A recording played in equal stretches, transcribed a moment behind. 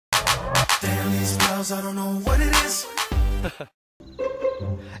else, I don't know what it is.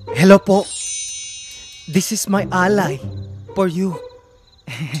 Hello po. This is my ally for you.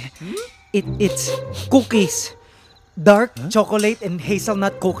 It's cookies. Dark chocolate and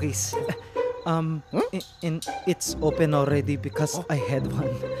hazelnut cookies. And it's open already because I had one.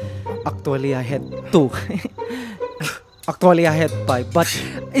 Actually, I had two. Actually, I had 5, but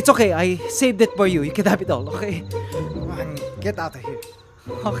it's okay. I saved it for you. You can have it all, okay? Get out of here.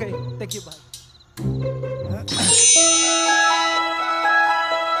 Okay, thank you, bye.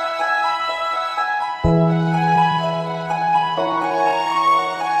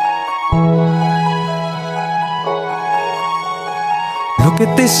 Look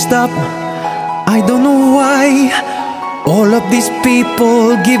at this stuff, I don't know why. All of these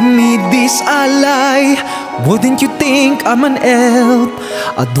people give me this ally. Wouldn't you think I'm an elf,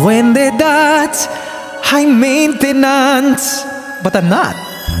 a duende that's high maintenance? But I'm not.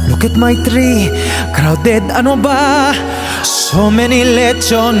 Look at my tree, crowded ano ba? So many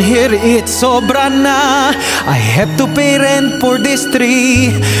lechon here, it's sobra na. I have to pay rent for this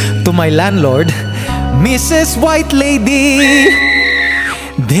tree to my landlord, Mrs. White Lady.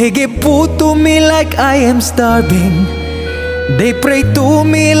 They give food to me like I am starving. They pray to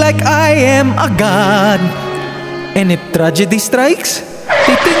me like I am a god. And if tragedy strikes,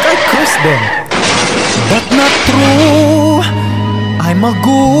 they think I curse them. But not true. I'm a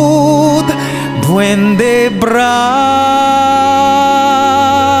good duende brad.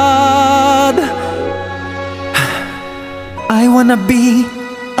 I wanna be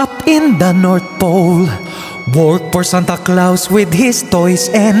up in the North Pole, work for Santa Claus with his toys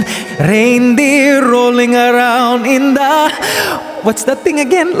and reindeer rolling around in the... What's that thing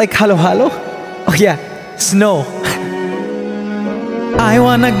again? Like halo halo? Oh yeah, snow. I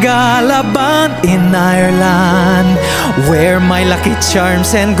wanna galabant in Ireland, wear my lucky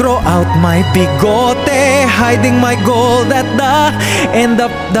charms and grow out my bigote, hiding my gold at the end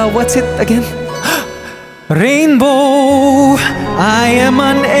of the... What's it again? Rainbow. I am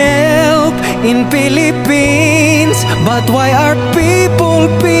an elf in Philippines, but why are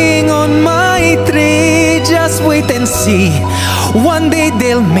people peeing on my tree? Just wait and see, one day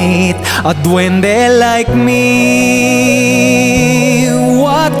they'll meet a duende like me.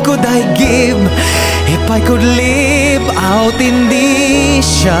 What could I give if I could live out in the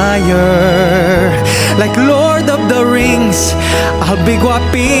Shire? Like Lord of the Rings, I'll be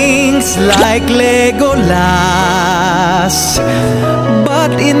guapings like Legolas.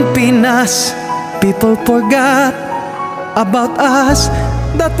 But in Pinas, people forgot about us,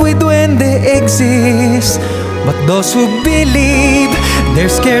 that we duende exist. But those who believe,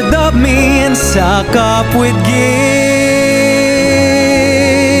 they're scared of me and suck up with gifts.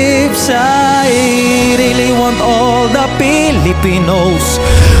 I really want all the Filipinos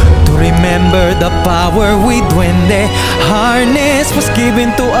to remember the power we duende harness was given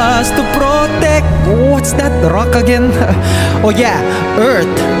to us to protect... What's that rock again? Oh yeah, Earth.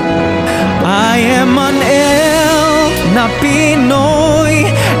 I am an elf na Pinoy,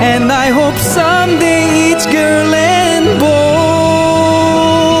 and I hope someday each girl and boy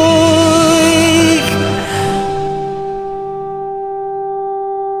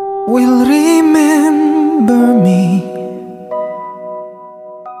will remember me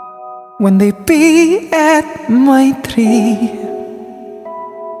when they pee at my tree.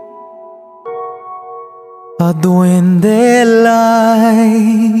 A duende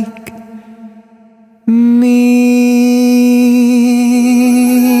like me.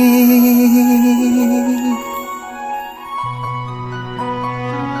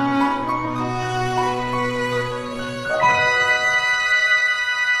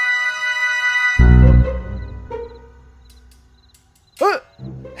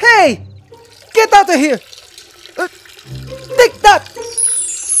 Hey! Get out of here! Take that!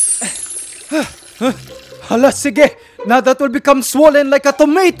 Hala, sige! Now that will become swollen like a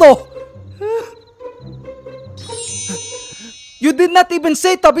tomato! You did not even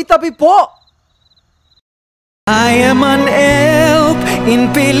say tabi-tabi po! I am an elf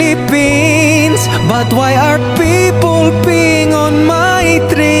in Philippines, but why are people peeing on my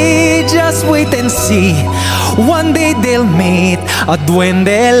tree? Just wait and see, one day they'll meet a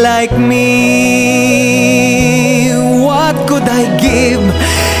duende like me. What could I give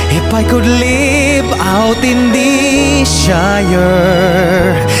if I could live out in the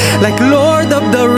Shire? Like Lord of the